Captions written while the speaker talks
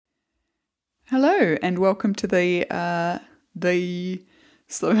Hello and welcome to the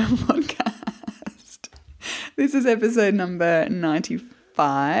Slow Home Podcast. This is episode number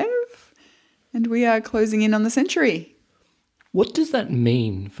 95 and we are closing in on the century. What does that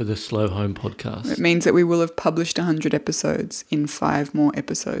mean for the Slow Home Podcast? It means that we will have published 100 episodes in 5 more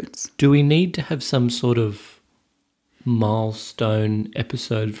episodes. Do we need to have some sort of milestone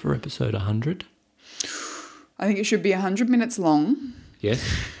episode for episode 100? I think it should be 100 minutes long. Yes.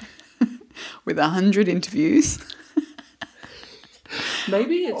 With 100 interviews.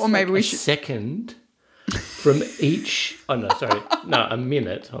 Maybe it's a second from each... Oh, no, sorry. No, a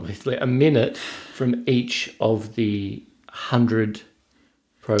minute, obviously. A minute from each of the 100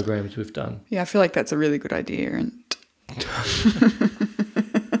 programs we've done. Yeah, I feel like that's a really good idea. And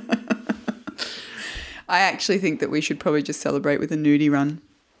I actually think that we should probably just celebrate with a nudie run.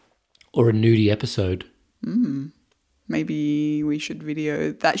 Or a nudie episode. Maybe we should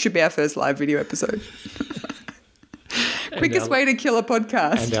video. That should be our first live video episode. Quickest way to kill a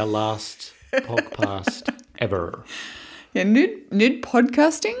podcast. And our last podcast ever. Yeah, nude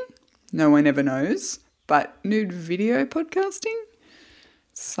podcasting? No one ever knows. But nude video podcasting?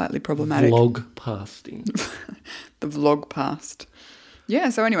 Slightly problematic. Vlog pasting. The vlog past. Yeah,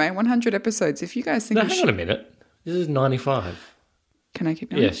 so anyway, 100 episodes. If you guys think... No, hang on a minute. This is 95. Can I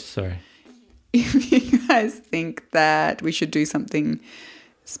keep going? Yes, sorry. If you guys think that we should do something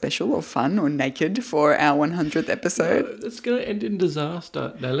special or fun or naked for our 100th episode. No, it's going to end in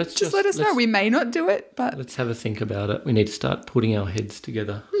disaster. No, let's just let us know. We may not do it, but... Let's have a think about it. We need to start putting our heads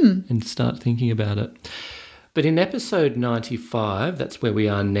together and start thinking about it. But in episode 95, that's where we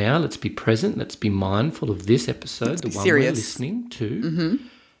are now. Let's be present. Let's be mindful of this episode, the one we're listening to. Mm-hmm.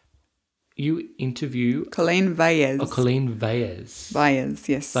 You interview... Colleen Valles. Oh, Colleen Valles. Valles,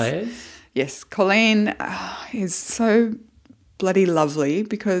 yes. Valles? Yes, Colleen is so bloody lovely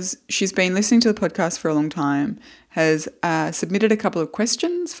because she's been listening to the podcast for a long time, has submitted a couple of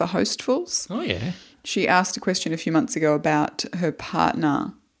questions for Hostfuls. Oh, yeah. She asked a question a few months ago about her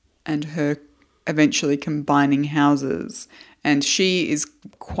partner and her eventually combining houses. And she is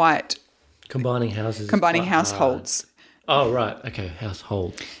quite... Combining houses. Combining households. Oh, right. Okay,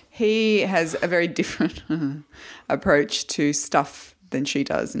 household. He has a very different approach to stuff than she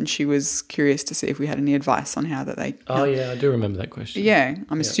does, and she was curious to see if we had any advice on how that they... Oh, yeah, I do remember that question. Yeah,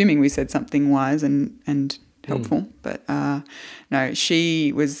 I'm assuming we said something wise and helpful, but no,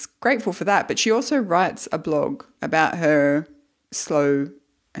 she was grateful for that. But she also writes a blog about her slow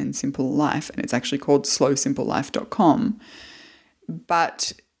and simple life, and it's actually called slowsimplelife.com.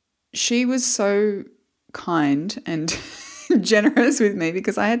 But she was so kind and generous with me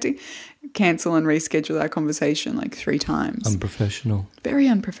because I had to cancel and reschedule our conversation like 3 times. Unprofessional. Very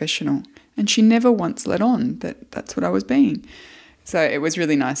unprofessional. And she never once let on that that's what I was being. So it was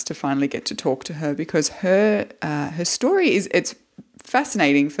really nice to finally get to talk to her because her story it's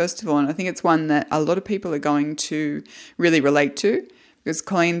fascinating, first of all, and I think it's one that a lot of people are going to really relate to because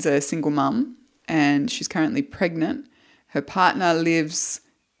Colleen's a single mum and she's currently pregnant. Her partner lives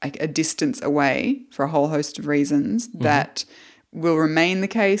like a distance away for a whole host of reasons that will remain the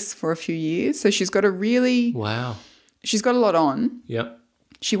case for a few years. So she's got a really... Wow. She's got a lot on. Yep.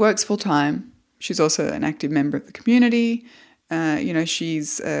 She works full time. She's also an active member of the community.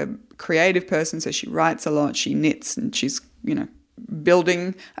 She's a creative person, so she writes a lot. She knits and she's,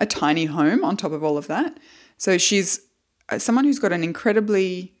 building a tiny home on top of all of that. So she's someone who's got an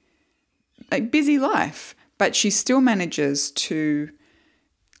incredibly busy life, but she still manages to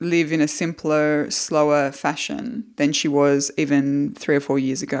live in a simpler, slower fashion than she was even 3 or 4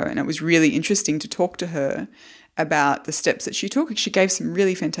 years ago. And it was really interesting to talk to her about the steps that she took. She gave some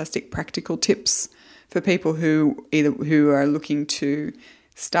really fantastic practical tips for people who are looking to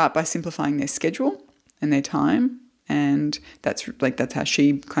start by simplifying their schedule and their time. And that's how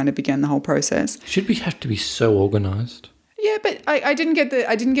she kind of began the whole process. Should we have to be so organised? Yeah, but I didn't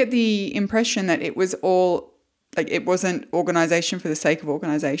get the impression that it was all it wasn't organisation for the sake of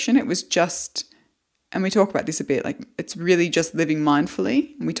organisation. It was just, and we talk about this a bit, it's really just living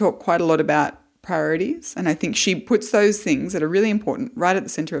mindfully. And we talk quite a lot about priorities, and I think she puts those things that are really important right at the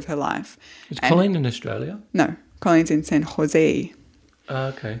centre of her life. Is Colleen in Australia? No, Colleen's in San Jose.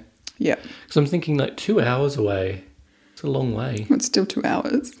 Okay. Yeah. Because I'm thinking 2 hours away. It's a long way. Well, it's still 2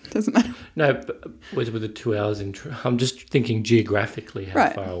 hours. Doesn't matter. No, but with the 2 hours I'm just thinking geographically how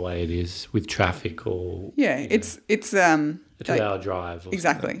far away it is with traffic or... Yeah, it's a 2-hour drive.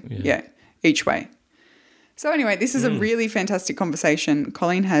 Exactly. Yeah, each way. So anyway, this is a really fantastic conversation.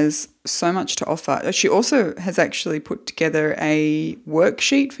 Colleen has so much to offer. She also has actually put together a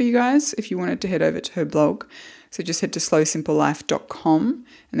worksheet for you guys if you wanted to head over to her blog So just head to slowsimplelife.com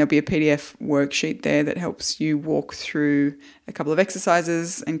and there'll be a PDF worksheet there that helps you walk through a couple of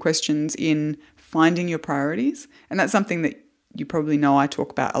exercises and questions in finding your priorities. And that's something that you probably know I talk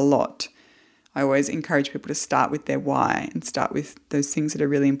about a lot. I always encourage people to start with their why and start with those things that are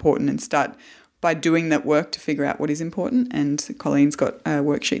really important and start by doing that work to figure out what is important. And Colleen's got a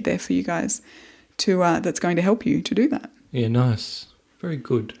worksheet there for you guys that's going to help you to do that. Yeah, nice. Very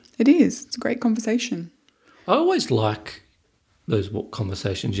good. It is. It's a great conversation. I always like those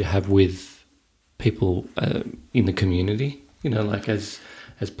conversations you have with people in the community, like as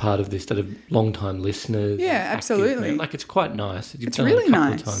part of this, that are long-time listeners. Yeah, absolutely. Like, it's quite nice. You've it's done really it a couple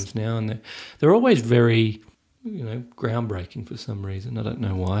nice. of times now, and they're always very, groundbreaking for some reason. I don't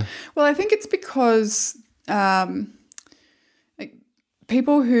know why. Well, I think it's because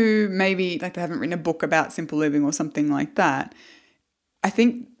people who maybe they haven't written a book about simple living or something like that, I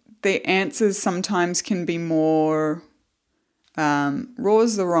think the answers sometimes can be more raw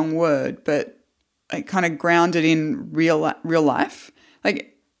is the wrong word, but kind of grounded in real life.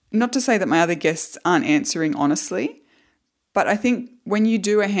 Like, not to say that my other guests aren't answering honestly, but I think when you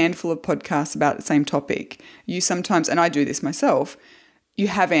do a handful of podcasts about the same topic, you sometimes, and I do this myself, you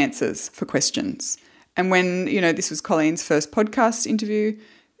have answers for questions. And when, this was Colleen's first podcast interview,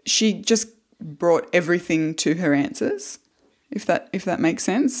 she just brought everything to her answers, if that makes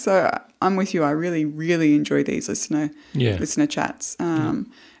sense. So I'm with you. I really, really enjoy these listener chats.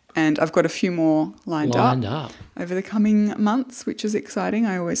 And I've got a few more lined up over the coming months, which is exciting.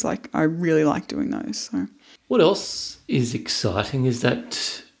 I really like doing those. So. What else is exciting is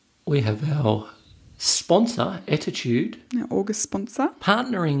that we have our sponsor, Attitude, our August sponsor,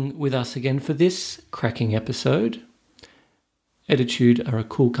 partnering with us again for this cracking episode. Attitude are a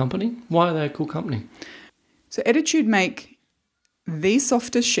cool company. Why are they a cool company? So Attitude make the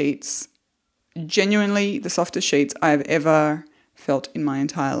softest sheets, genuinely the softest sheets I have ever felt in my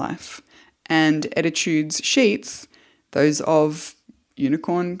entire life. And Attitude's sheets, those of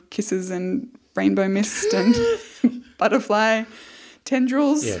unicorn kisses and rainbow mist and butterfly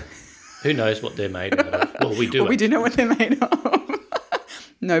tendrils. Yeah. Who knows what they're made out of? Well, we do. We do know what they're made of.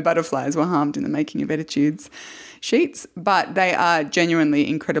 No butterflies were harmed in the making of Attitude's sheets, but they are genuinely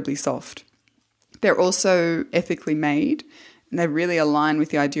incredibly soft. They're also ethically made, and they really align with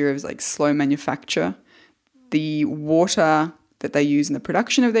the idea of slow manufacture. The water that they use in the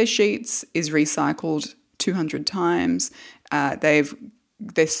production of their sheets is recycled 200 times. They're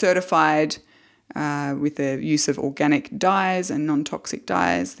certified with the use of organic dyes and non-toxic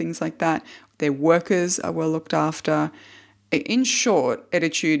dyes, things like that. Their workers are well looked after. In short,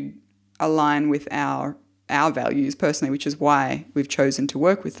 Attitude align with our values personally, which is why we've chosen to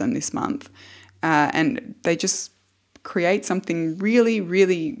work with them this month. And they just create something really,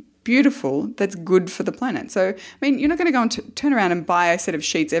 really beautiful that's good for the planet. So, you're not going to go and turn around and buy a set of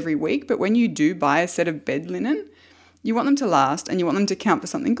sheets every week, but when you do buy a set of bed linen, you want them to last and you want them to count for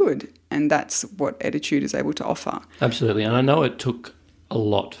something good. And that's what Attitude is able to offer. Absolutely. And I know it took a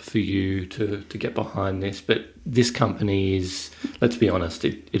lot for you to get behind this, but this company is, let's be honest,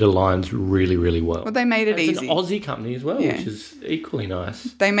 it aligns really, really well. Well, they made it easy. It's an Aussie company as well, which is equally nice.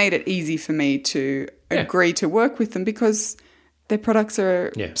 They made it easy for me to agree to work with them because their products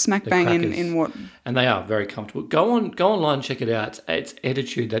are smack bang in what... And they are very comfortable. Go online, check it out. It's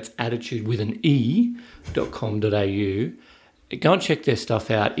Attitude, that's attitude with an e.com.au. Go and check their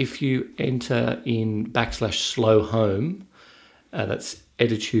stuff out. If you enter in /slowhome, that's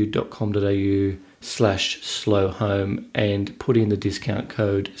attitude.com.au/slowhome and put in the discount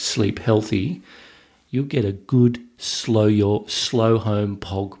code SLEEPHEALTHY, you'll get a good Slow Home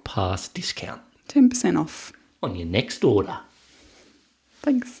Pog Pass discount. 10% off. On your next order.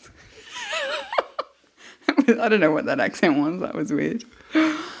 Thanks. I don't know what that accent was. That was weird.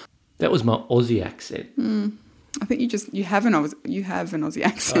 That was my Aussie accent. I think you have an Aussie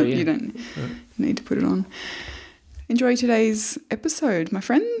accent. Oh, yeah. You don't need to put it on. Enjoy today's episode, my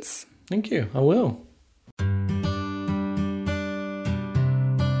friends. Thank you. I will.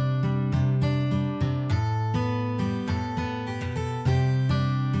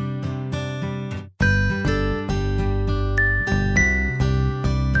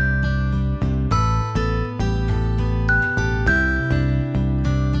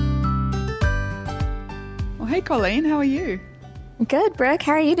 Well, hey, Colleen, how are you? Good, Brooke.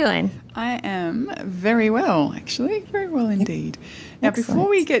 How are you doing? I am very well, actually. Very well indeed. Now, Excellent. before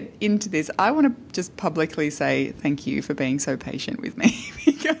we get into this, I want to just publicly say thank you for being so patient with me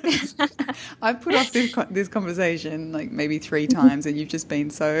because I've put off this conversation like maybe 3 times, and you've just been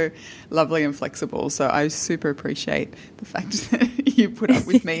so lovely and flexible. So I super appreciate the fact that you put up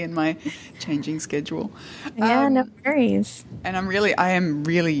with me and my changing schedule. Yeah, no worries. And I am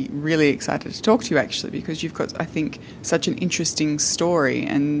really, really excited to talk to you actually, because you've got, I think, such an interesting story,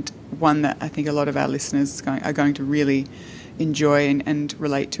 and one that I think a lot of our listeners are going to really enjoy and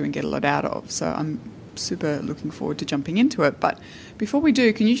relate to and get a lot out of. So I'm super looking forward to jumping into it. But before we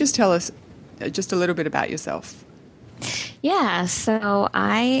do, can you just tell us just a little bit about yourself? Yeah, so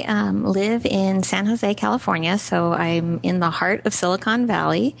I live in San Jose, California. So I'm in the heart of Silicon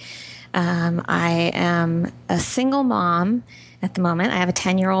Valley. I am a single mom at the moment. I have a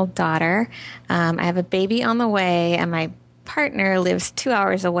 10-year-old daughter. I have a baby on the way, and my partner lives 2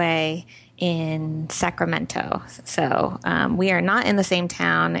 hours away in Sacramento. So we are not in the same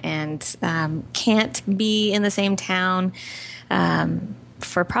town, and can't be in the same town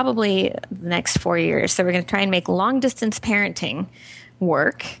for probably the next 4 years. So we're going to try and make long-distance parenting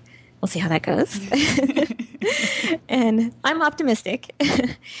work. We'll see how that goes. And I'm optimistic.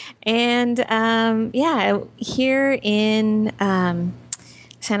 And here in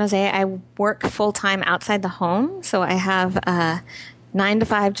San Jose, I work full-time outside the home. So I have a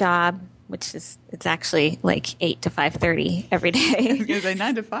 9-to-5 job, which is, it's actually like 8 to 5:30 every day. I was going to say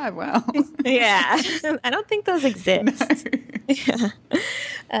 9 to 5, wow. Yeah. I don't think those exist. No. Yeah.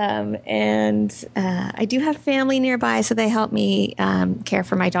 I do have family nearby, so they help me care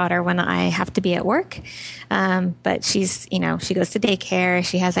for my daughter when I have to be at work. But she's, she goes to daycare,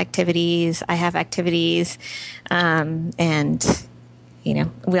 she has activities, I have activities, and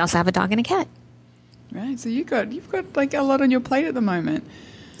we also have a dog and a cat. Right, so you've got like a lot on your plate at the moment.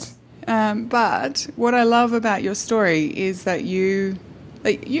 But what I love about your story is that you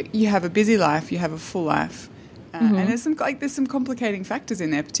have a busy life, you have a full life, and there's some complicating factors in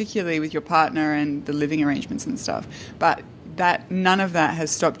there, particularly with your partner and the living arrangements and stuff. But none of that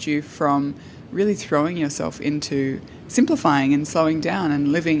has stopped you from really throwing yourself into simplifying and slowing down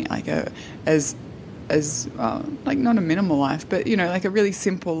and living like not a minimal life, but like a really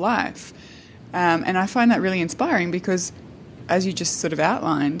simple life. And I find that really inspiring because, as you just sort of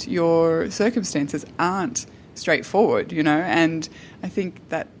outlined, your circumstances aren't straightforward, and I think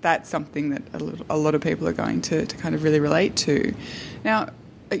that that's something that a lot of people are going to kind of really relate to. Now,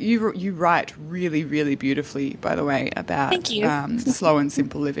 you write really, really beautifully, by the way, about Thank you. Slow and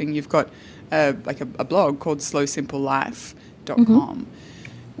simple living. You've got a blog called slowsimplelife.com.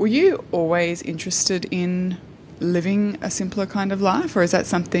 Were you always interested in living a simpler kind of life, or is that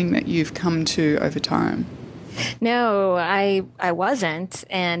something that you've come to over time? No, I wasn't,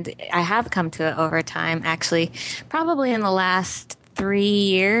 and I have come to it over time, actually, probably in the last 3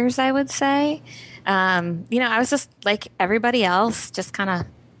 years, I would say. I was just like everybody else, just kind of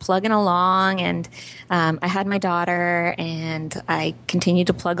plugging along, and I had my daughter, and I continued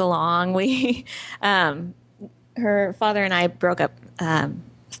to plug along. Her father and I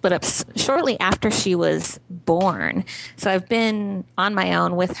split up shortly after she was born, so I've been on my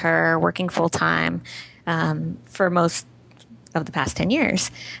own with her, working full time for most of the past 10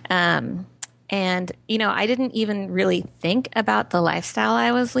 years. I didn't even really think about the lifestyle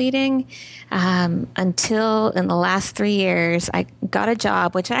I was leading until in the last 3 years, I got a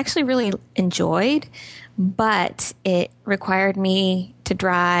job, which I actually really enjoyed, but it required me to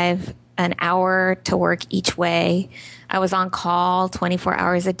drive an hour to work each way. I was on call 24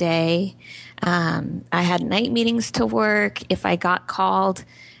 hours a day. I had night meetings to work. If I got called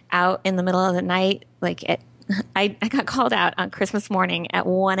out in the middle of the night, I got called out on Christmas morning at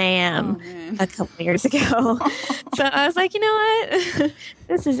 1 a.m. A couple of years ago. So I was like, you know what?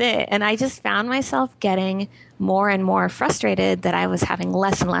 This is it. And I just found myself getting more and more frustrated that I was having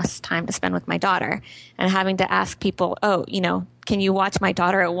less and less time to spend with my daughter, and having to ask people, can you watch my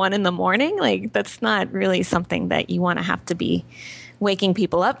daughter at 1 a.m? Like, that's not really something that you want to have to be waking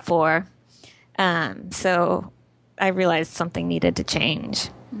people up for. So I realized something needed to change.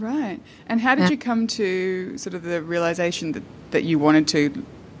 Right. And how did you come to sort of the realization that you wanted to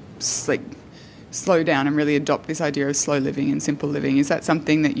slow down and really adopt this idea of slow living and simple living? Is that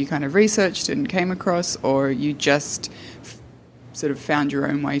something that you kind of researched and came across, or you just sort of found your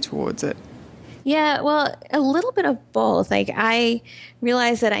own way towards it? Yeah, well, a little bit of both. I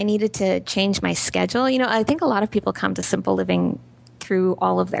realized that I needed to change my schedule. I think a lot of people come to simple living through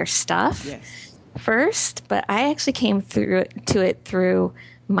all of their stuff first, but I actually came to it through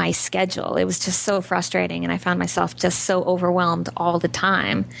my schedule. It was just so frustrating, and I found myself just so overwhelmed all the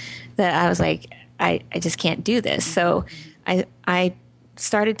time that I was like, I just can't do this. So I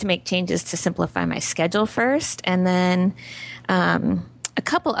started to make changes to simplify my schedule first, and then a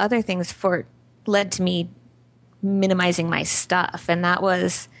couple other things led to me minimizing my stuff, and that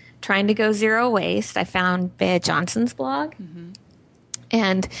was trying to go zero waste. I found Bea Johnson's blog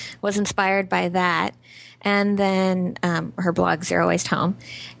and was inspired by that. And then her blog, Zero Waste Home.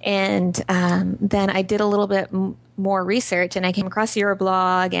 And then I did a little bit more research, and I came across your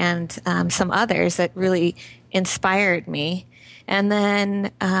blog and some others that really inspired me. And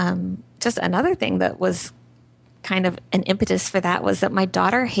then just another thing that was kind of an impetus for that was that my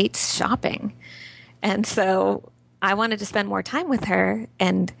daughter hates shopping. And so I wanted to spend more time with her,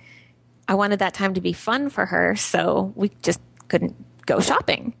 and I wanted that time to be fun for her, so we just couldn't go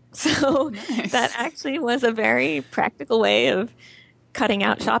shopping. So Nice. that actually was a very practical way of cutting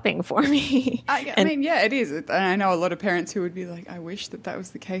out shopping for me. I mean, yeah, it is. And I know a lot of parents who would be like, I wish that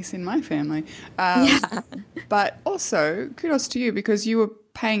was the case in my family. But also, kudos to you, because you were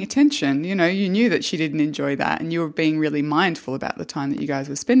paying attention. You know, you knew that she didn't enjoy that, and you were being really mindful about the time that you guys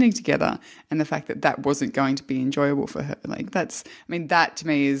were spending together and the fact that that wasn't going to be enjoyable for her. Like, that to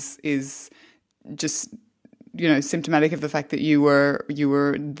me is just, you know, symptomatic of the fact that you were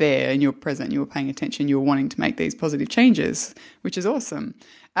there and you were present, you were paying attention, you were wanting to make these positive changes, which is awesome.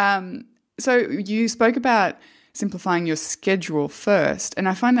 So you spoke about simplifying your schedule first, and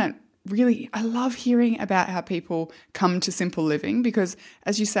I find that I love hearing about how people come to simple living, because,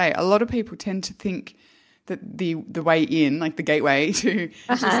 as you say, a lot of people tend to think that the way in, like the gateway to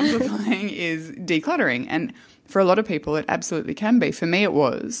simplifying, is decluttering. And for a lot of people, it absolutely can be. For me, it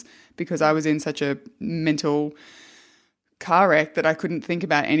was, because I was in such a mental car wreck that I couldn't think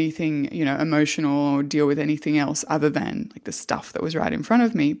about anything, you know, emotional or deal with anything else other than like the stuff that was right in front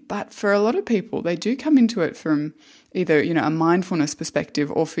of me. But for a lot of people, they do come into it from either, you know, a mindfulness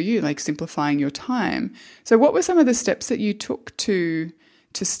perspective, or for you, like simplifying your time. So what were some of the steps that you took to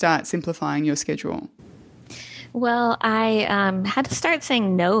start simplifying your schedule? Well, I had to start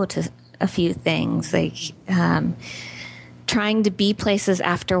saying no to a few things, like trying to be places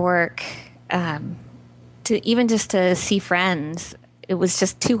after work, to even just to see friends. It was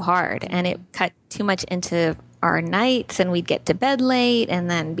just too hard, and it cut too much into our nights, and we'd get to bed late and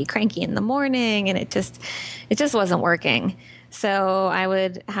then be cranky in the morning, and it just wasn't working. So I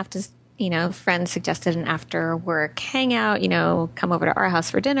would have to, you know, friends suggested an after work hangout, you know, come over to our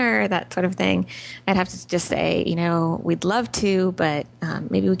house for dinner, that sort of thing. I'd have to just say, you know, we'd love to, but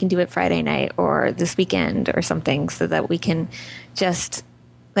maybe we can do it Friday night or this weekend or something, so that we can just,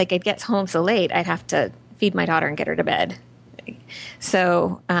 like, I'd get home so late, I'd have to feed my daughter and get her to bed.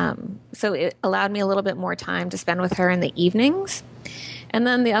 So it allowed me a little bit more time to spend with her in the evenings. And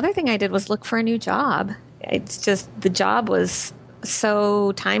then the other thing I did was look for a new job. It's just, the job was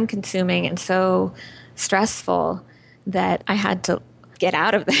so time consuming and so stressful that I had to get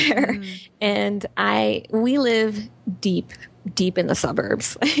out of there. And we live deep in the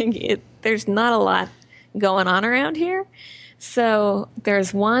suburbs. There's not a lot going on around here. So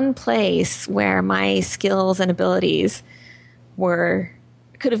there's one place where my skills and abilities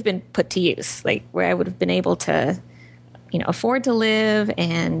could have been put to use, like where I would have been able to, you know, afford to live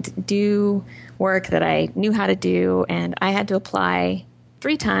and do work that I knew how to do. And I had to apply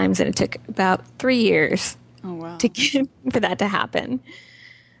 3 times, and it took about 3 years for that to happen.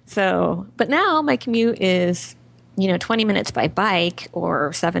 So, but now my commute is, you know, 20 minutes by bike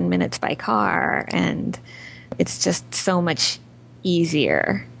or 7 minutes by car, and it's just so much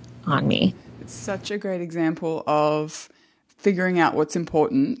easier on me. It's such a great example of figuring out what's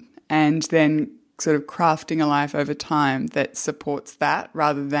important and then sort of crafting a life over time that supports that,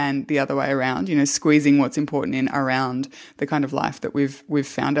 rather than the other way around, you know, squeezing what's important in around the kind of life that we've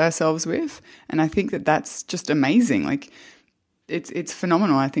found ourselves with. And I think that that's just amazing. Like, it's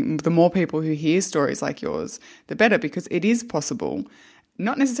phenomenal. I think the more people who hear stories like yours, the better, because it is possible.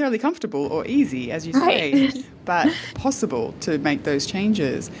 Not necessarily comfortable or easy, as you say, right. but possible to make those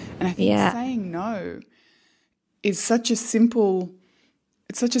changes. And I think saying no is such a simple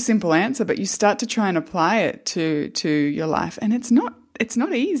answer, but you start to try and apply it to your life, and it's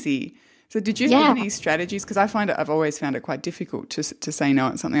not easy. So did you have any strategies? Because I've always found it quite difficult to say no.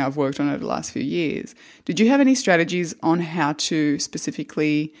 It's something I've worked on over the last few years. Did you have any strategies on how to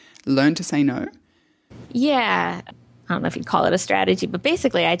specifically learn to say no? Yeah. I don't know if you'd call it a strategy, but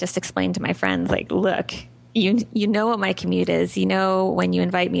basically I just explained to my friends, like, look, you know what my commute is. You know, when you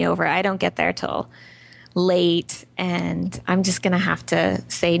invite me over, I don't get there till late, and I'm just going to have to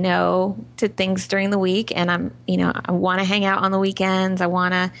say no to things during the week. And I want to hang out on the weekends. I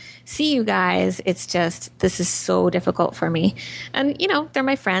want to see you guys. It's just, this is so difficult for me. And, you know, they're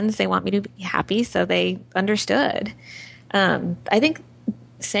my friends. They want me to be happy. So they understood. I think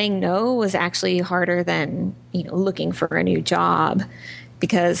saying no was actually harder than, you know, looking for a new job,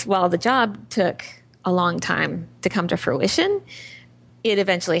 because while the job took a long time to come to fruition, it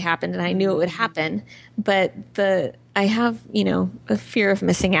eventually happened, and I knew it would happen. But I have, a fear of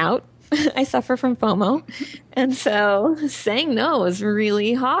missing out. I suffer from FOMO. And so saying no was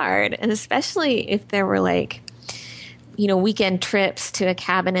really hard. And especially if there were like, weekend trips to a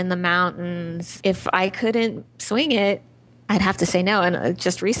cabin in the mountains. If I couldn't swing it, I'd have to say no. And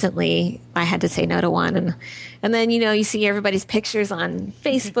just recently I had to say no to one. And then, you see everybody's pictures on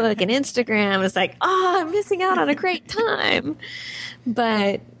Facebook and Instagram. It's like, I'm missing out on a great time.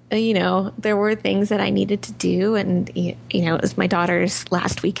 But, there were things that I needed to do. And, it was my daughter's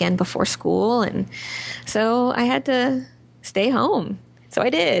last weekend before school. And so I had to stay home. So I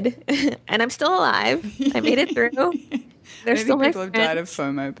did. And I'm still alive. I made it through. They're still my people have died of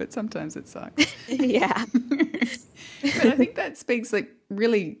FOMO, but sometimes it sucks. Yeah. But I think that speaks like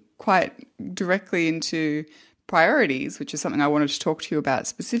really quite directly into priorities, which is something I wanted to talk to you about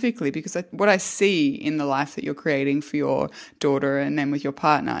specifically, because what I see in the life that you're creating for your daughter and then with your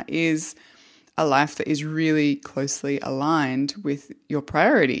partner is a life that is really closely aligned with your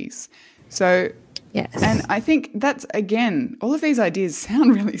priorities. So, yes. And I think that's, again, all of these ideas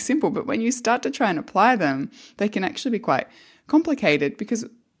sound really simple, but when you start to try and apply them, they can actually be quite complicated, because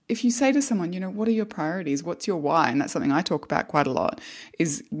if you say to someone, what are your priorities? What's your why? And that's something I talk about quite a lot,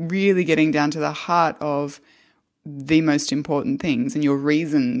 is really getting down to the heart of the most important things and your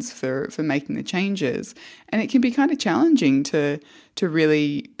reasons for making the changes. And it can be kind of challenging to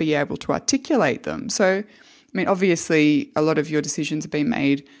really be able to articulate them. So, obviously a lot of your decisions have been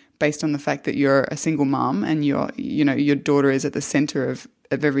made based on the fact that you're a single mum and your daughter is at the center of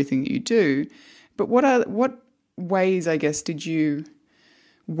everything that you do. But what ways, I guess, did you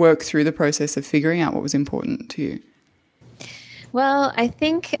work through the process of figuring out what was important to you? Well, I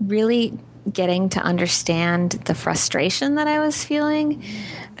think really getting to understand the frustration that I was feeling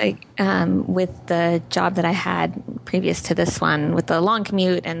with the job that I had previous to this one, with the long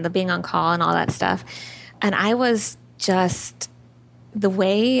commute and the being on call and all that stuff. And I was just, the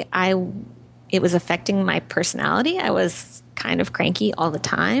way it was affecting my personality, I was kind of cranky all the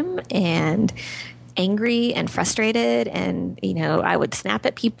time and angry and frustrated. And, I would snap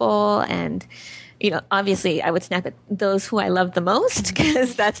at people, and obviously I would snap at those who I love the most,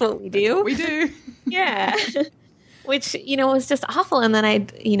 because that's what we do. That's what we do. Yeah. Which, was just awful. And then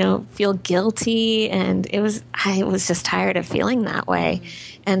I'd, feel guilty, and I was just tired of feeling that way.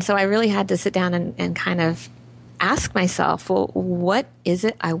 And so I really had to sit down and kind of ask myself, well, what is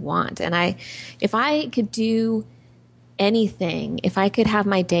it I want? And if I could do anything, if I could have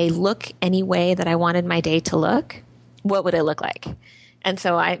my day look any way that I wanted my day to look, what would it look like? And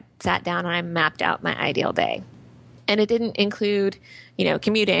so I sat down and I mapped out my ideal day. And it didn't include,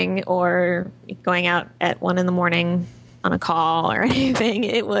 commuting or going out at 1 a.m. on a call or anything.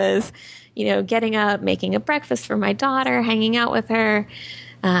 It was, getting up, making a breakfast for my daughter, hanging out with her,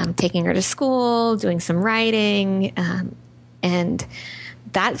 taking her to school, doing some writing, and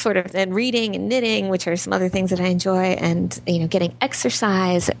that sort of, and reading and knitting, which are some other things that I enjoy, and, getting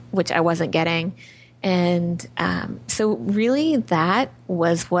exercise, which I wasn't getting. And so really that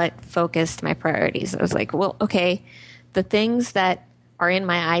was what focused my priorities. I was like, well, okay, the things that are in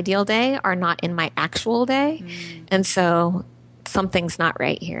my ideal day are not in my actual day. And so something's not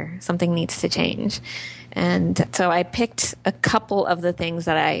right here. Something needs to change. And so I picked a couple of the things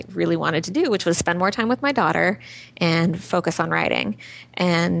that I really wanted to do, which was spend more time with my daughter and focus on writing.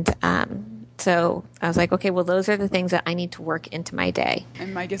 And so I was like, okay, well, those are the things that I need to work into my day.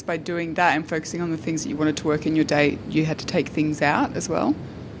 And I guess by doing that and focusing on the things that you wanted to work in your day, you had to take things out as well?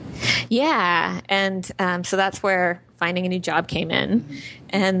 Yeah. And so that's where finding a new job came in. Mm-hmm.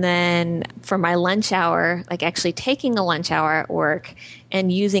 And then for my lunch hour, like actually taking a lunch hour at work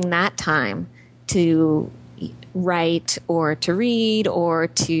and using that time to write or to read or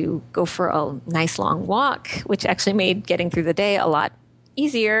to go for a nice long walk, which actually made getting through the day a lot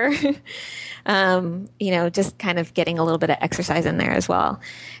easier. Just kind of getting a little bit of exercise in there as well.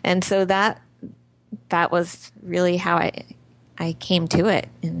 And so that was really how I came to it.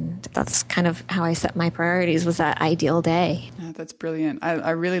 And that's kind of how I set my priorities, was that ideal day. Oh, that's brilliant.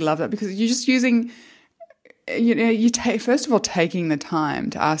 I really love that, because you're just using, first of all, taking the time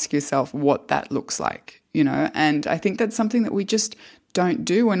to ask yourself what that looks like, and I think that's something that we just don't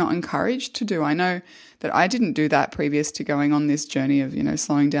do. We're not encouraged to do. I know that I didn't do that previous to going on this journey of,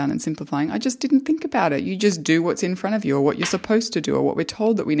 slowing down and simplifying. I just didn't think about it. You just do what's in front of you, or what you're supposed to do, or what we're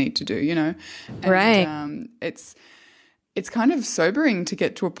told that we need to do, And, right. It's kind of sobering to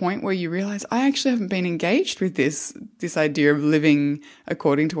get to a point where you realize I actually haven't been engaged with this idea of living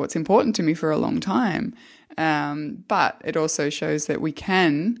according to what's important to me for a long time. But it also shows that we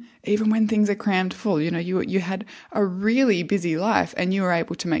can, even when things are crammed full, you had a really busy life and you were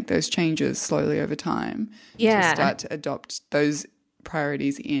able to make those changes slowly over time to start to adopt those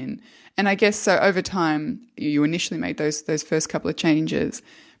priorities in. And I guess so over time, you initially made those first couple of changes,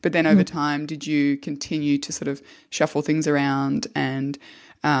 but then over time, did you continue to sort of shuffle things around and,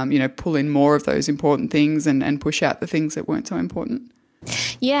 pull in more of those important things and push out the things that weren't so important?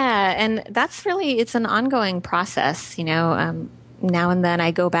 Yeah, and that's really, it's an ongoing process, now and then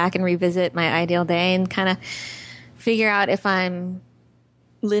I go back and revisit my ideal day and kind of figure out if I'm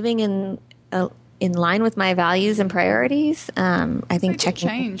living in line with my values and priorities. I think checking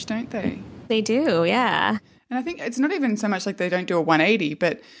change, don't they? They do, yeah. And I think it's not even so much like they don't do a 180,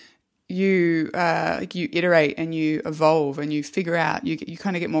 but you iterate and you evolve and you figure out, you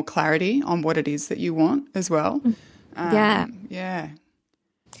kind of get more clarity on what it is that you want as well. Yeah. Yeah.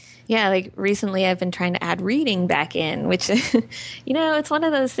 Yeah, like recently I've been trying to add reading back in, which, it's one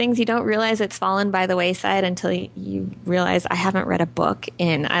of those things you don't realize it's fallen by the wayside until you realize I haven't read a book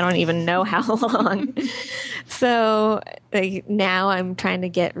in I don't even know how long. So now I'm trying to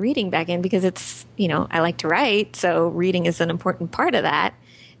get reading back in because it's, I like to write. So reading is an important part of that.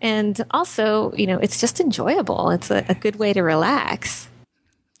 And also, it's just enjoyable. It's a good way to relax.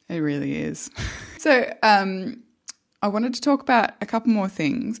 It really is. So, I wanted to talk about a couple more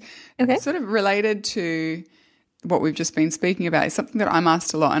things. Okay. Sort of related to what we've just been speaking about. Is something that I'm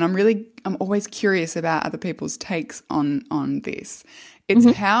asked a lot, and I'm always curious about other people's takes on this.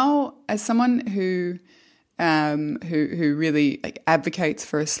 It's how, as someone who really advocates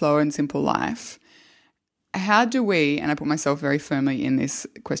for a slow and simple life, how do we, and I put myself very firmly in this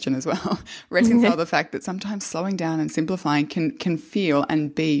question as well, reconcile the fact that sometimes slowing down and simplifying can feel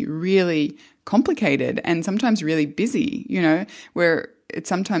and be really complicated and sometimes really busy, where it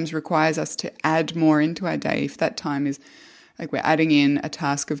sometimes requires us to add more into our day if that time is like we're adding in a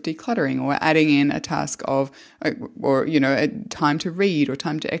task of decluttering or we're adding in a task of or a time to read or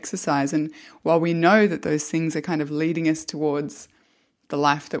time to exercise. And while we know that those things are kind of leading us towards the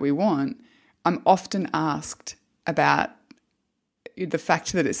life that we want, I'm often asked about the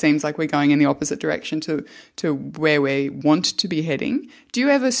fact that it seems like we're going in the opposite direction to where we want to be heading. Do you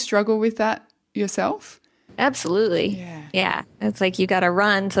ever struggle with that yourself? Absolutely. Yeah. It's like you got to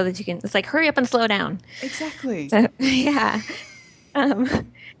run so that you can, it's like hurry up and slow down. Exactly. So, yeah.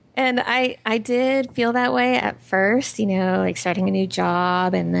 And I did feel that way at first, like starting a new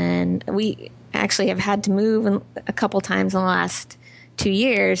job. And then we actually have had to move a couple times in the last 2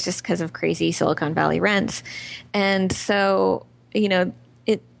 years just because of crazy Silicon Valley rents. And so,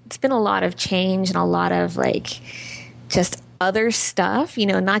 it's been a lot of change and a lot of just other stuff,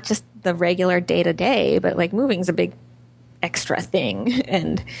 not just the regular day to day, but moving's a big extra thing.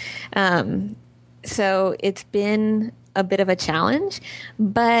 And so it's been a bit of a challenge,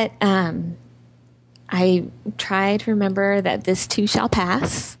 but I try to remember that this too shall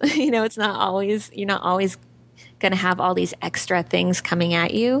pass. It's not always, you're not always going to have all these extra things coming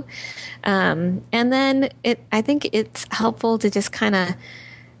at you. And then I think it's helpful to just kind of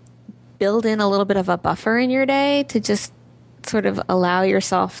build in a little bit of a buffer in your day to just sort of allow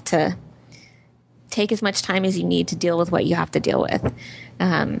yourself to take as much time as you need to deal with what you have to deal with.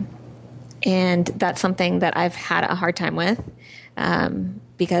 And that's something that I've had a hard time with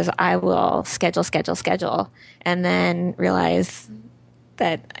because I will schedule, and then realize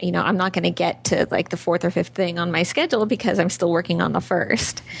that, I'm not going to get to the fourth or fifth thing on my schedule because I'm still working on the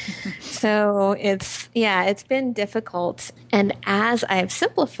first. So it's been difficult. And as I've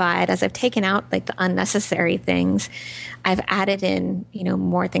simplified, as I've taken out the unnecessary things, I've added in,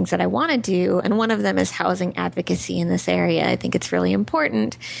 more things that I want to do. And one of them is housing advocacy in this area. I think it's really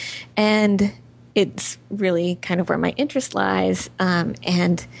important. And it's really kind of where my interest lies.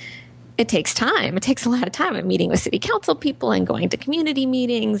 And it takes time. It takes a lot of time. I'm meeting with city council people and going to community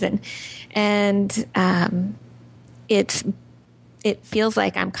meetings, and it feels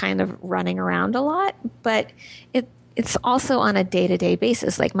like I'm kind of running around a lot, but it's also on a day-to-day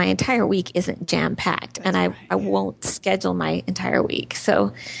basis. My entire week isn't jam-packed, and I won't schedule my entire week.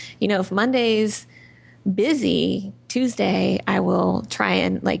 So, if Monday's busy, Tuesday I will try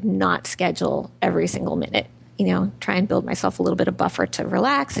and not schedule every single minute. Try and build myself a little bit of buffer to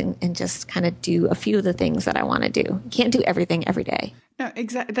relax and just kind of do a few of the things that I want to do. You can't do everything every day. No,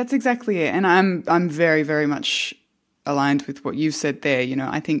 that's exactly it. And I'm very, very much aligned with what you've said there.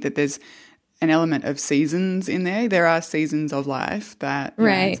 I think that there's an element of seasons in there. There are seasons of life that,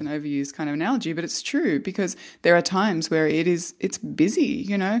 right. It's an overused kind of analogy, but it's true because there are times where it's busy,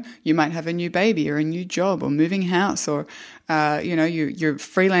 You might have a new baby or a new job or moving house or, you're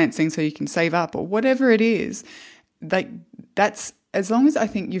freelancing so you can save up or whatever it is. That's as long as I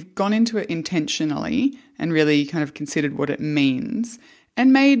think you've gone into it intentionally and really kind of considered what it means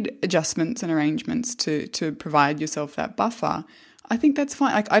and made adjustments and arrangements to provide yourself that buffer, I think that's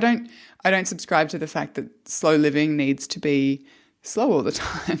fine. Like I don't subscribe to the fact that slow living needs to be slow all the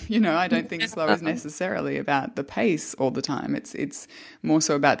time. I don't think slow is necessarily about the pace all the time. It's more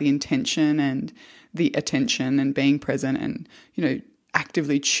so about the intention and the attention and being present and,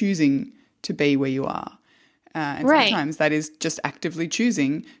 actively choosing to be where you are. And sometimes that is just actively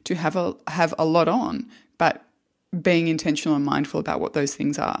choosing to have a lot on, but being intentional and mindful about what those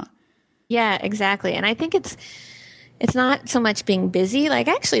things are. Yeah, exactly. And I think it's not so much being busy. Like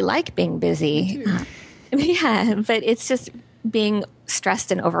I actually like being busy. Yeah, but it's just being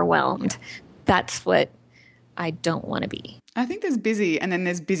stressed and overwhelmed. That's what I don't want to be. I think there's busy and then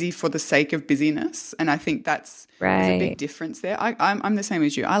there's busy for the sake of busyness. And I think there's a big difference there. I'm the same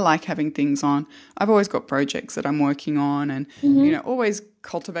as you. I like having things on. I've always got projects that I'm working on and, always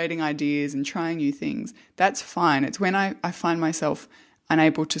cultivating ideas and trying new things. That's fine. It's when I find myself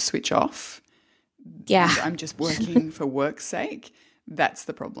unable to switch off. Yeah. I'm just working for work's sake. That's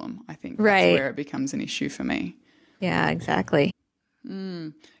the problem. I think that's where it becomes an issue for me. Yeah, exactly.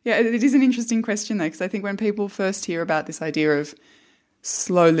 Yeah, it is an interesting question though, because I think when people first hear about this idea of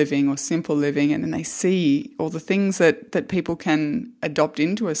slow living or simple living and then they see all the things that people can adopt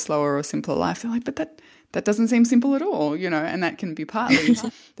into a slower or simpler life, they're like, but that doesn't seem simple at all, and that can be partly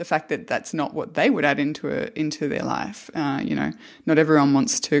the fact that that's not what they would add into their life. Not everyone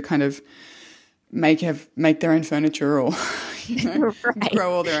wants to kind of make their own furniture or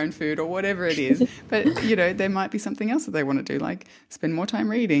grow all their own food or whatever it is, but there might be something else that they want to do, like spend more time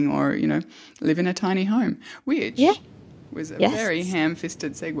reading or live in a tiny home, which was a very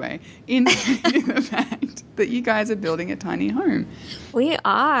ham-fisted segue into the fact that you guys are building a tiny home. We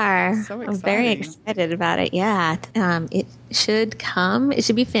are. So exciting. I'm very excited about it. Yeah, it should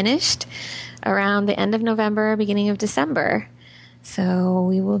be finished around the end of November, beginning of December. So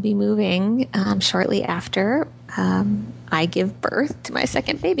we will be moving shortly after I give birth to my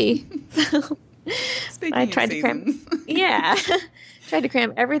second baby. Speaking I tried of seasons. Tried to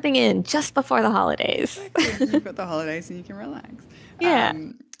cram everything in just before the holidays. Exactly. You've got the holidays and you can relax. Yeah.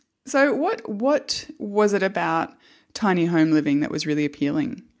 So what was it about tiny home living that was really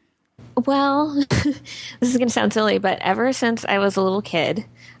appealing? Well, this is going to sound silly, but ever since I was a little kid,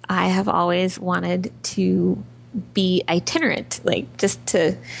 I have always wanted to be itinerant, like just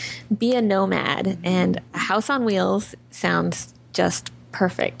to be a nomad, and a house on wheels sounds just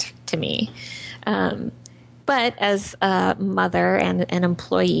perfect to me. But as a mother and an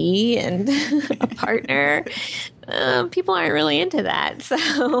employee and a partner, people aren't really into that.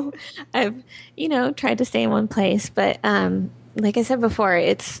 So I've, tried to stay in one place. But like I said before,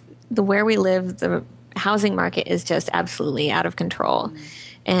 it's where we live, the housing market is just absolutely out of control.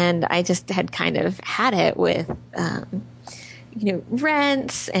 And I just had kind of had it with,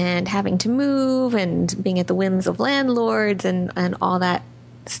 rents and having to move and being at the whims of landlords and all that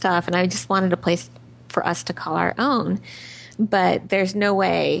stuff. And I just wanted a place for us to call our own. But there's no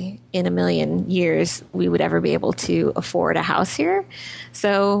way in a million years we would ever be able to afford a house here.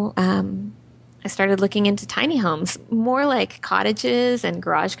 So I started looking into tiny homes, more like cottages and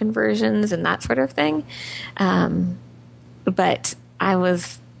garage conversions and that sort of thing. But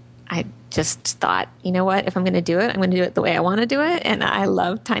I just thought, you know what, if I'm going to do it, I'm going to do it the way I want to do it. And I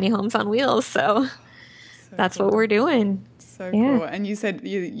love tiny homes on wheels. So that's cool. What we're doing. So cool. And you said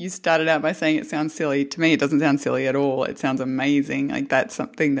you started out by saying it sounds silly. To me, it doesn't sound silly at all. It sounds amazing. Like that's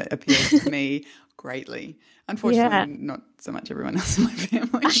something that appeals to me greatly. Unfortunately, not so much everyone else in my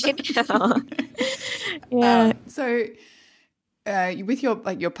family. I know. Yeah. So with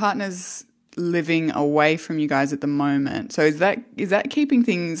your partner's living away from you guys at the moment, so is that keeping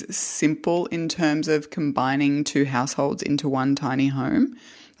things simple in terms of combining two households into one tiny home?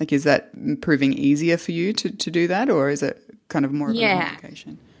 Like, is that proving easier for you to do that, or is it kind of more of a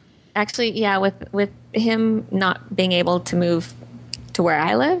complication? Actually, yeah, with him not being able to move to where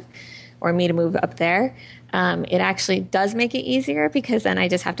I live or me to move up there, it actually does make it easier because then I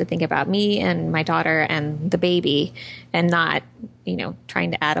just have to think about me and my daughter and the baby and not,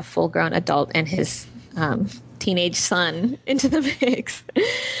 trying to add a full-grown adult and his teenage son into the mix.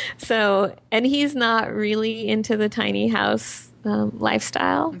 So, and he's not really into the tiny house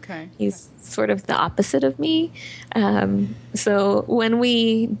lifestyle. Okay. He's sort of the opposite of me. So when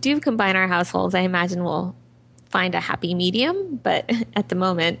we do combine our households, I imagine we'll find a happy medium. But at the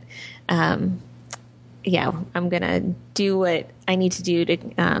moment, yeah, I'm going to do what I need to do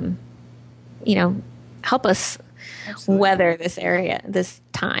to, help us weather this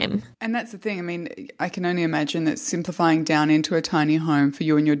time. And that's the thing. I mean, I can only imagine that simplifying down into a tiny home for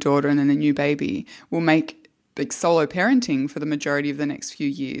you and your daughter and then the new baby will make like solo parenting for the majority of the next few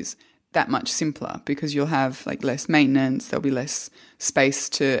years that much simpler, because you'll have like less maintenance, there'll be less space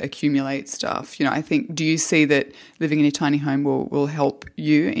to accumulate stuff. I think, do you see that living in a tiny home will help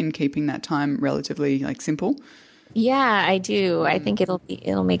you in keeping that time relatively like simple? Yeah, I do. I think it'll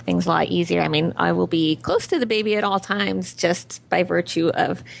make things a lot easier. I mean, I will be close to the baby at all times just by virtue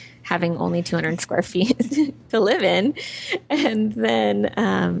of having only 200 square feet to live in. And then,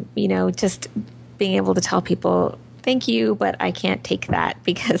 just being able to tell people, thank you, but I can't take that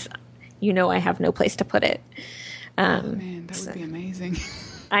because, I have no place to put it. Man, that would be amazing.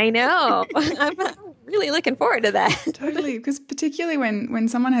 I know. I'm really looking forward to that. Totally, because particularly when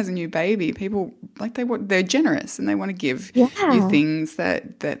someone has a new baby, people they're generous and they want to give you things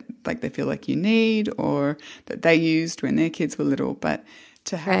that like they feel like you need or that they used when their kids were little. But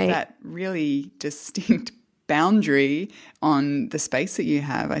to have that really distinct boundary on the space that you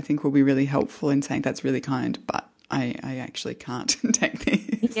have, I think will be really helpful in saying that's really kind, but I actually can't take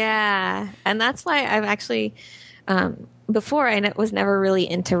this. Yeah, and that's why I've actually. Before, I was never really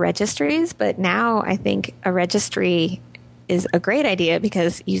into registries, but now I think a registry is a great idea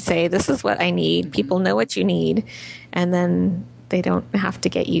because you say, this is what I need. People know what you need. And then they don't have to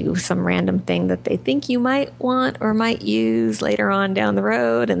get you some random thing that they think you might want or might use later on down the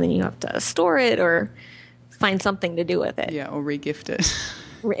road. And then you have to store it or find something to do with it. Yeah, or re-gift it.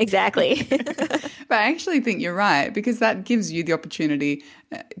 Exactly. But I actually think you're right, because that gives you the opportunity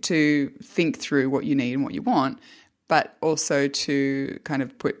to think through what you need and what you want, but also to kind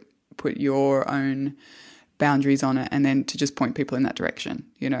of put your own boundaries on it and then to just point people in that direction,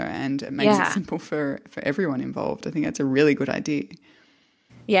 and it makes it simple for everyone involved. I think that's a really good idea.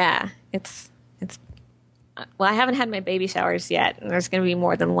 Yeah, it's well, I haven't had my baby showers yet, and there's going to be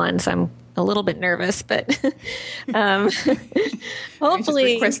more than one, so I'm a little bit nervous, but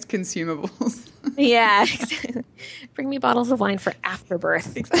hopefully just request consumables. Yeah. Bring me bottles of wine for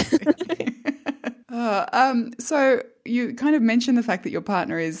afterbirth. Exactly. So you kind of mentioned the fact that your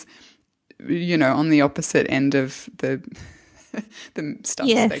partner is, on the opposite end of the stuff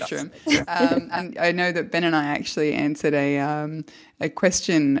spectrum. And I know that Ben and I actually answered a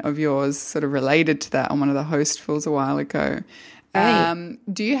question of yours sort of related to that on one of the hostfuls a while ago. Right.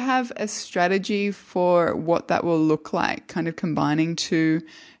 Do you have a strategy for what that will look like, kind of combining two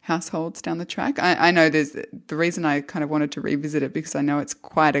households down the track? I know the reason I kind of wanted to revisit it because I know it's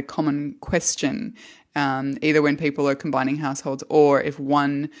quite a common question, either when people are combining households or if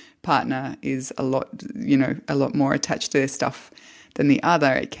one partner is a lot more attached to their stuff than the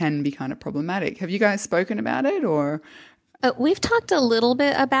other, it can be kind of problematic. Have you guys spoken about it or? We've talked a little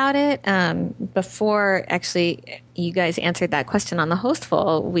bit about it before. Actually, you guys answered that question on the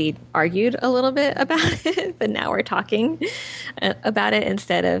hostful. We argued a little bit about it, but now we're talking about it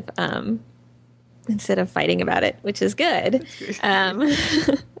instead of fighting about it, which is good.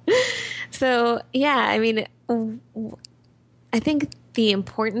 So yeah, I mean, I think the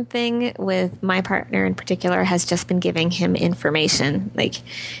important thing with my partner in particular has just been giving him information. Like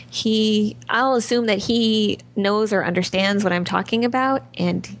I'll assume that he knows or understands what I'm talking about,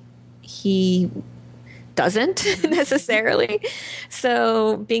 and he doesn't necessarily.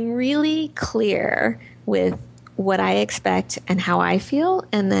 So being really clear with what I expect and how I feel,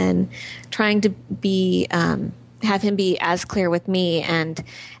 and then trying to be, have him be as clear with me and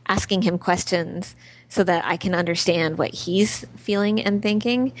asking him questions so that I can understand what he's feeling and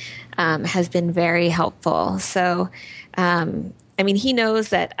thinking, has been very helpful. So, he knows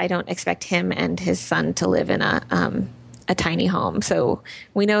that I don't expect him and his son to live in a tiny home. So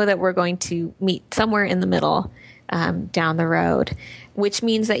we know that we're going to meet somewhere in the middle down the road, which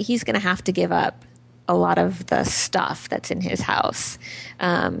means that he's going to have to give up a lot of the stuff that's in his house.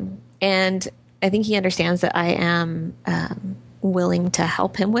 And I think he understands that I am willing to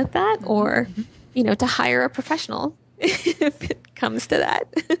help him with that, or to hire a professional if it comes to that.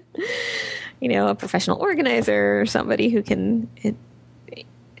 A professional organizer or somebody who can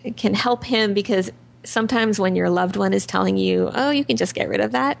help him, because sometimes when your loved one is telling you, oh, you can just get rid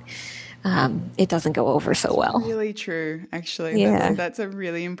of that, it doesn't go over so well. Really true, actually. Yeah. That's a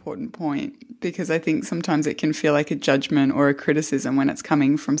really important point, because I think sometimes it can feel like a judgment or a criticism when it's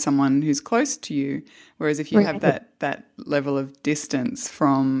coming from someone who's close to you. Whereas if you have that level of distance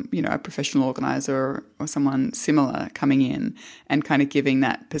from, a professional organizer or someone similar coming in and kind of giving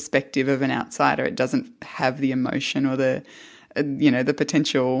that perspective of an outsider, it doesn't have the emotion or the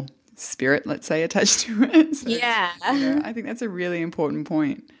potential spirit, let's say, attached to it. So, I think that's a really important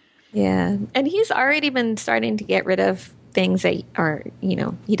point. Yeah. And he's already been starting to get rid of things that are,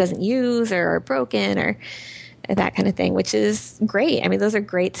 he doesn't use or are broken or that kind of thing, which is great. I mean, those are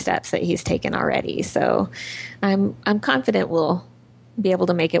great steps that he's taken already. So I'm confident we'll be able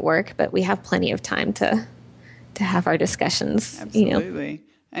to make it work, but we have plenty of time to have our discussions. Absolutely.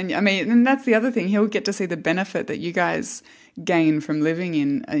 And I mean, and that's the other thing. He'll get to see the benefit that you guys gain from living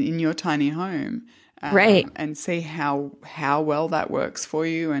in your tiny home. Right. And see how well that works for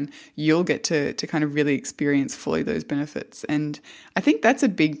you, and you'll get to kind of really experience fully those benefits. And I think that's a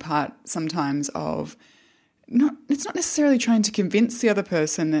big part sometimes of it's not necessarily trying to convince the other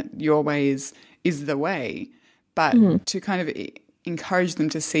person that your way is the way, but to kind of encourage them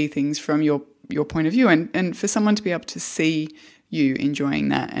to see things from your point of view, and for someone to be able to see you enjoying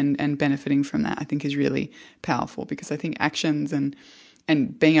that and benefiting from that, I think is really powerful, because I think actions and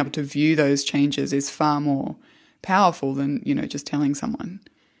being able to view those changes is far more powerful than, just telling someone.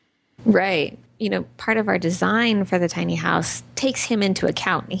 Right. Part of our design for the tiny house takes him into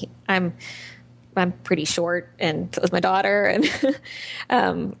account. I'm pretty short, and so is my daughter,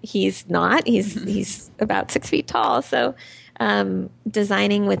 and he's not. He's about 6 feet tall. So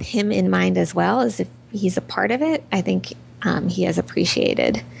designing with him in mind as well, as if he's a part of it, I think he has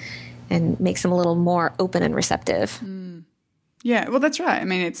appreciated and makes him a little more open and receptive. Yeah, well, that's right. I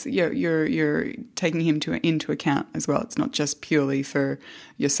mean, it's you're taking him into account as well. It's not just purely for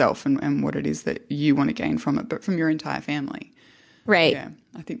yourself and what it is that you want to gain from it, but from your entire family. Right. Yeah,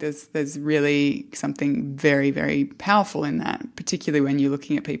 I think there's really something very, very powerful in that, particularly when you're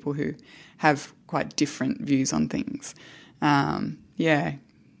looking at people who have quite different views on things. Yeah,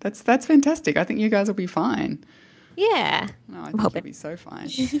 that's fantastic. I think you guys will be fine. Yeah. No, I think you'll be so fine.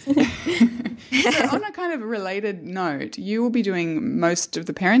 So on a kind of related note, you will be doing most of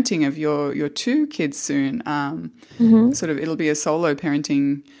the parenting of your two kids soon. Sort of, it'll be a solo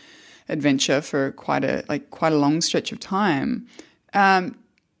parenting adventure for quite a long stretch of time.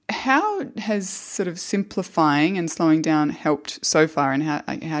 How has sort of simplifying and slowing down helped so far, and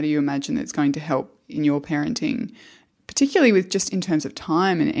how do you imagine it's going to help in your parenting? Particularly with just in terms of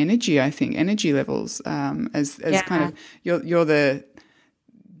time and energy, I think energy levels, as kind of you're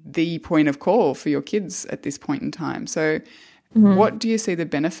the point of call for your kids at this point in time. So, what do you see the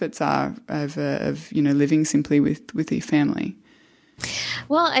benefits are of living simply with your family?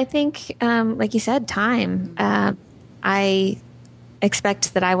 Well, I think, like you said, time. I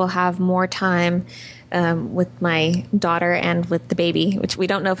expect that I will have more time with my daughter and with the baby, which we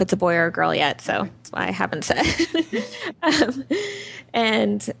don't know if it's a boy or a girl yet, so that's why I haven't said.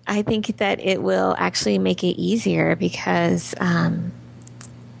 And I think that it will actually make it easier, because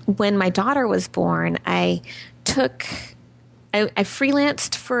when my daughter was born, I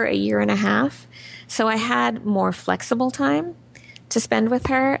freelanced for a year and a half, so I had more flexible time to spend with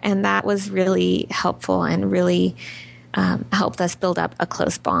her, and that was really helpful and really helped us build up a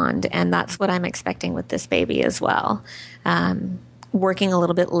close bond. And that's what I'm expecting with this baby as well. Working a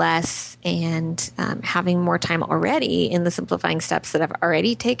little bit less and having more time already in the simplifying steps that I've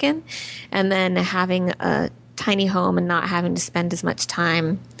already taken, and then having a tiny home and not having to spend as much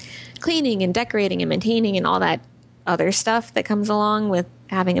time cleaning and decorating and maintaining and all that other stuff that comes along with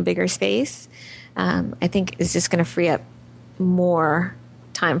having a bigger space, I think is just going to free up more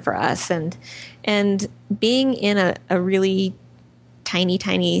time for us. And being in a really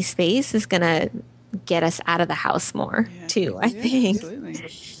tiny space is going to get us out of the house more too, I think. Absolutely.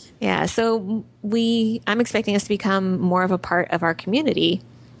 Yeah. So I'm expecting us to become more of a part of our community,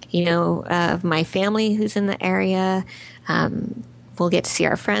 of my family who's in the area. We'll get to see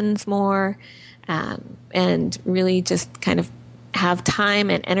our friends more, and really just kind of have time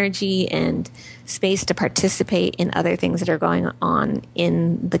and energy and space to participate in other things that are going on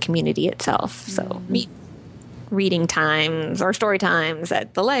in the community itself. So reading times or story times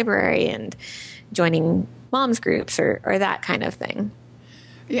at the library and joining moms groups or that kind of thing.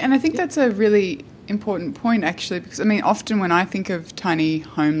 Yeah, and I think that's a really important point, actually, because, I mean, often when I think of tiny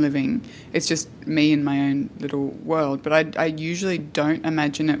home living, it's just me in my own little world, but I usually don't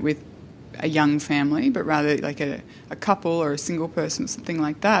imagine it with a young family, but rather like a couple or a single person or something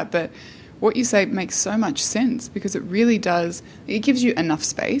like that. But what you say makes so much sense, because it really does. It gives you enough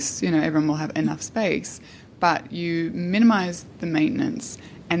space. Everyone will have enough space, but you minimize the maintenance,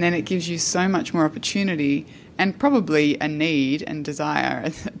 and then it gives you so much more opportunity and probably a need and desire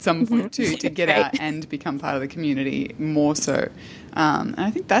at some point too to get out and become part of the community more so. And I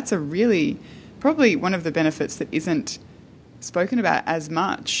think that's probably one of the benefits that isn't spoken about as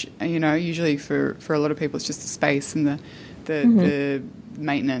much. Usually for a lot of people it's just the space and the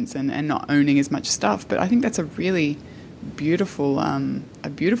maintenance and not owning as much stuff. But I think that's a really beautiful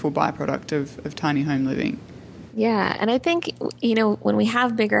byproduct of tiny home living. Yeah, and I think, when we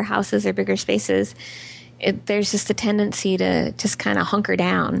have bigger houses or bigger spaces, there's just a tendency to just kind of hunker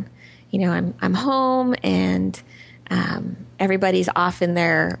down. I'm home, and everybody's off in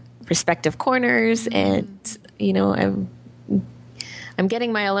their respective corners, and I'm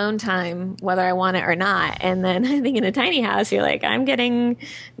getting my alone time whether I want it or not. And then I think in a tiny house, you're like, I'm getting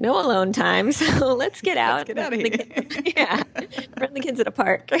no alone time, so let's get out. Let's get out of here. Run the kids at a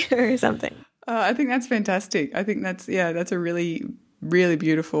park or something. I think that's fantastic. I think that's a really, really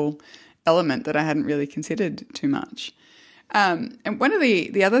beautiful element that I hadn't really considered too much. And one of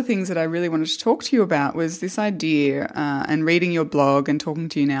the other things that I really wanted to talk to you about was this idea, and reading your blog and talking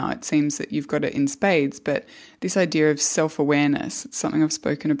to you now, it seems that you've got it in spades, but this idea of self-awareness, it's something I've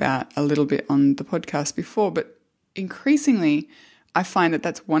spoken about a little bit on the podcast before, but increasingly I find that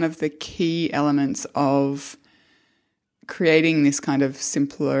that's one of the key elements of creating this kind of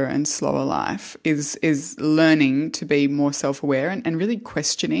simpler and slower life is learning to be more self-aware and really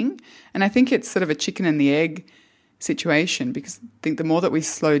questioning. And I think it's sort of a chicken and the egg situation, because I think the more that we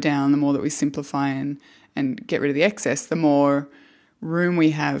slow down, the more that we simplify and get rid of the excess, the more room we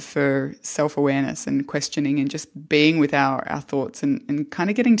have for self-awareness and questioning and just being with our thoughts and kind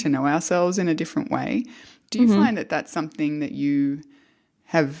of getting to know ourselves in a different way. Do you find that that's something that you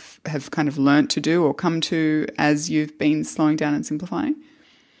have kind of learnt to do or come to as you've been slowing down and simplifying?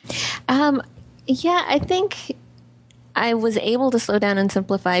 Yeah, I think I was able to slow down and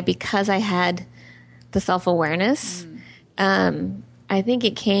simplify because I had the self-awareness. I think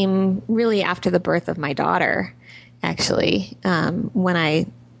it came really after the birth of my daughter, actually, when I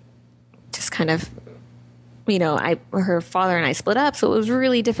just kind of, her father and I split up, so it was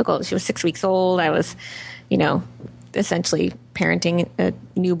really difficult. She was 6 weeks old. I was, essentially parenting a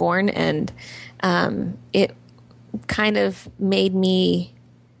newborn, and it kind of made me,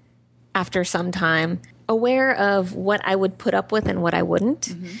 after some time, aware of what I would put up with and what I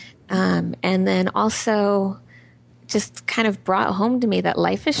wouldn't. And then also just kind of brought home to me that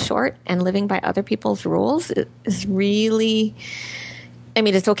life is short, and living by other people's rules is really,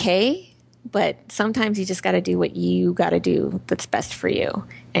 it's okay, but sometimes you just got to do what you got to do that's best for you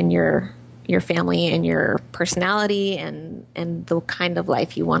and your family and your personality and the kind of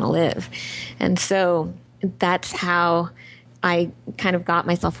life you want to live. And so that's how I kind of got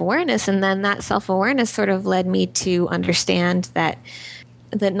my self-awareness. And then that self-awareness sort of led me to understand that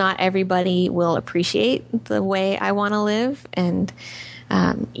not everybody will appreciate the way I want to live. And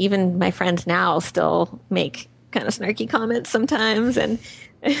even my friends now still make kind of snarky comments sometimes.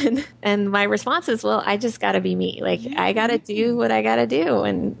 And my response is, well, I just got to be me. Like, I got to do what I got to do.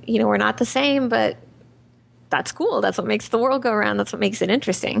 And, we're not the same, but that's cool. That's what makes the world go around. That's what makes it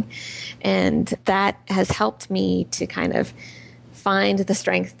interesting. And that has helped me to kind of find the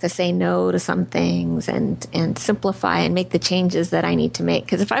strength to say no to some things and simplify and make the changes that I need to make.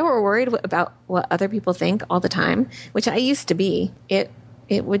 Because if I were worried about what other people think all the time, which I used to be, it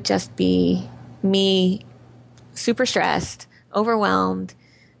would just be me super stressed, overwhelmed,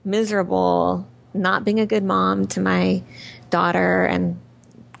 miserable, not being a good mom to my daughter, and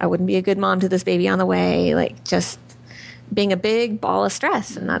I wouldn't be a good mom to this baby on the way, like just being a big ball of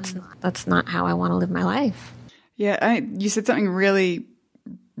stress. And that's not how I want to live my life. Yeah, you said something really,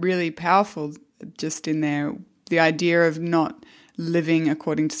 really powerful just in there, the idea of not living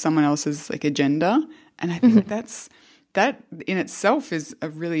according to someone else's agenda. And I think that in itself is a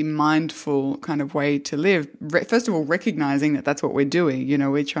really mindful kind of way to live. First of all, recognizing that that's what we're doing.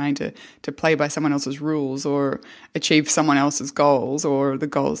 We're trying to play by someone else's rules or achieve someone else's goals or the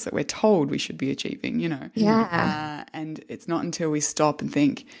goals that we're told we should be achieving, Yeah. And it's not until we stop and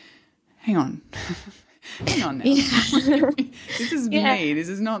think, hang on. Hang on now. Yeah. This is me. This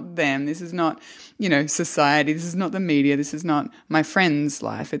is not them. This is not, society. This is not the media. This is not my friend's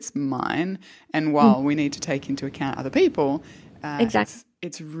life. It's mine. And while we need to take into account other people, exactly.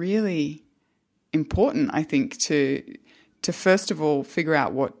 It's really important, I think, to first of all figure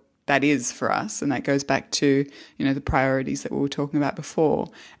out what that is for us. And that goes back to, the priorities that we were talking about before.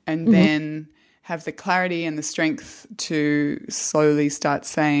 And then have the clarity and the strength to slowly start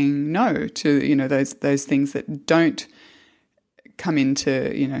saying no to, you know, those things that don't come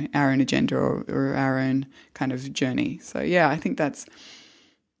into, you know, our own agenda or our own kind of journey. So yeah, I think that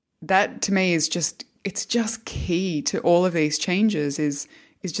to me is just, it's just key to all of these changes is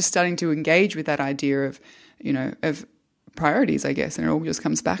just starting to engage with that idea of, you know, of priorities, I guess. And it all just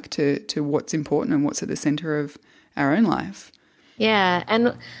comes back to what's important and what's at the center of our own life. Yeah.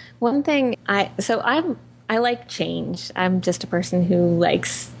 And one thing I like change. I'm just a person who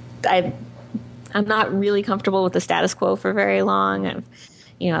likes, I'm not really comfortable with the status quo for very long. I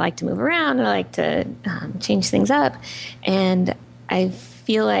like to move around. I like to change things up. And I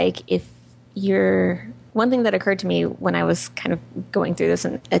feel like one thing that occurred to me when I was kind of going through this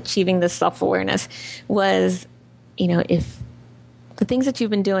and achieving this self-awareness was, you know, if the things that you've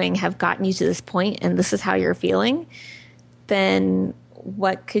been doing have gotten you to this point and this is how you're feeling, then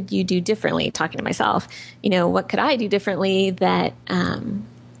what could you do differently? Talking to myself, you know, what could I do differently that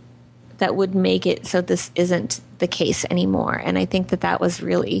would make it so this isn't the case anymore? And I think that was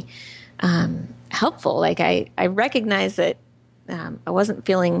really helpful. Like I recognized that I wasn't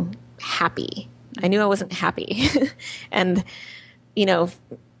feeling happy. I knew I wasn't happy. And, you know,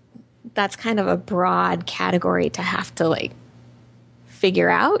 that's kind of a broad category to have to like figure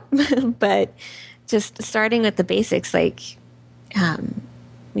out. But just starting with the basics, like,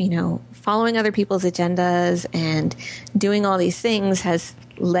 you know, following other people's agendas and doing all these things has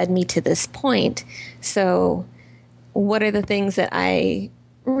led me to this point. So what are the things that I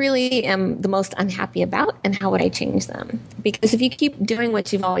really am the most unhappy about, and how would I change them? Because if you keep doing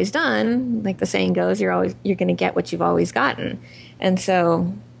what you've always done, like the saying goes, you're going to get what you've always gotten. And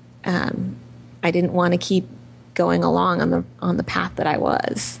so I didn't want to keep going along on the path that I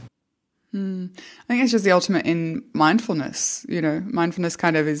was. I think it's just the ultimate in mindfulness. You know, mindfulness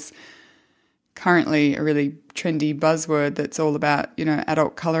kind of is currently a really trendy buzzword that's all about, you know,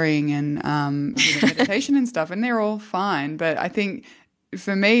 adult coloring and you know, meditation and stuff, and they're all fine. But I think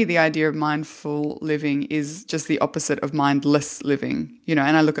for me, the idea of mindful living is just the opposite of mindless living, you know,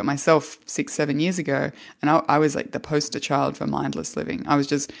 and I look at myself 6-7 years ago and I was like the poster child for mindless living. I was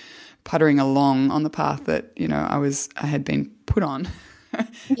just puttering along on the path that, you know, I had been put on.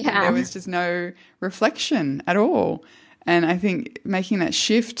 Yeah. There was just no reflection at all. And I think making that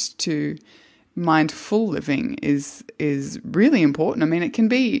shift to mindful living is really important. I mean, it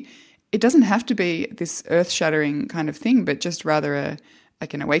doesn't have to be this earth-shattering kind of thing, but just rather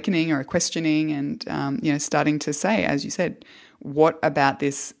like an awakening or a questioning and, you know, starting to say, as you said, what about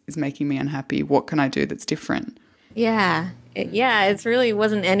this is making me unhappy? What can I do that's different? Yeah. It really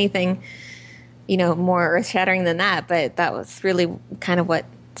wasn't anything, you know, more earth-shattering than that, but that was really kind of what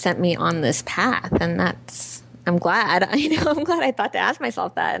sent me on this path. And I'm glad I thought to ask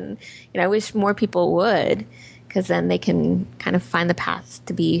myself that. And, you know, I wish more people would, because then they can kind of find the paths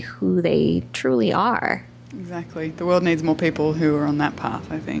to be who they truly are. Exactly. The world needs more people who are on that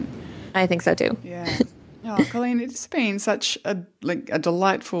path, I think. I think so too. Yeah. Oh, Colleen, it's been such a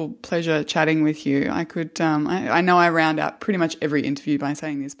delightful pleasure chatting with you. I could, I know I round out pretty much every interview by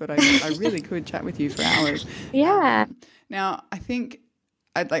saying this, but I really could chat with you for hours. Yeah. Now, I think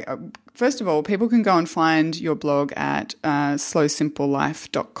first of all, people can go and find your blog at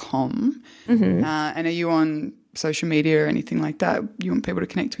slowsimplelife.com. Mm-hmm. And are you on social media or anything like that? You want people to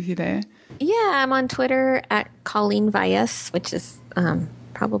connect with you there? Yeah, I'm on Twitter at Colleen Valles, which is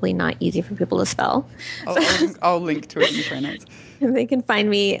probably not easy for people to spell. I'll link to it in the show notes. They can find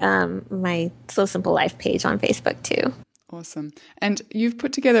me my Slow Simple Life page on Facebook too. Awesome. And you've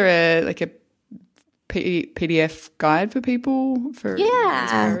put together a PDF guide for people for those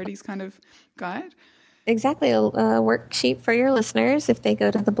priorities kind of guide? Exactly. A worksheet for your listeners. If they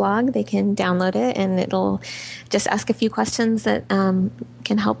go to the blog, they can download it and it'll just ask a few questions that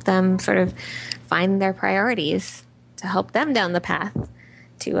can help them sort of find their priorities to help them down the path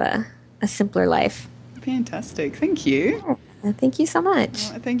to a simpler life. Fantastic. Thank you. Yeah, thank you so much.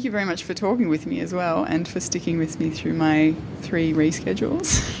 Well, thank you very much for talking with me as well and for sticking with me through my 3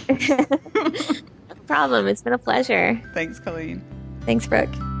 reschedules. No problem. It's been a pleasure. Thanks, Colleen. Thanks,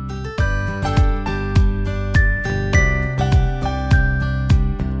 Brooke.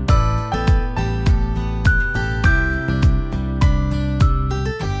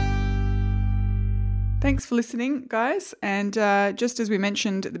 Thanks for listening, guys. And just as we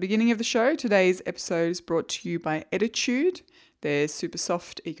mentioned at the beginning of the show, today's episode is brought to you by Editude. Their super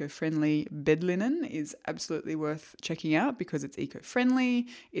soft, eco-friendly bed linen is absolutely worth checking out because it's eco-friendly,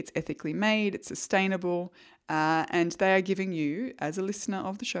 it's ethically made, it's sustainable, and they are giving you, as a listener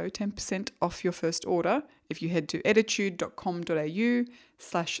of the show, 10% off your first order if you head to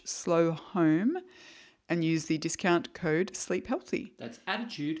attitude.com.au/slowhome and use the discount code SleepHealthy. That's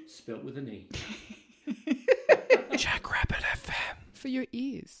attitude spelt with an E. Jackrabbit FM. For your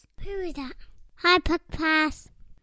ears. Who is that? Hi, podcast.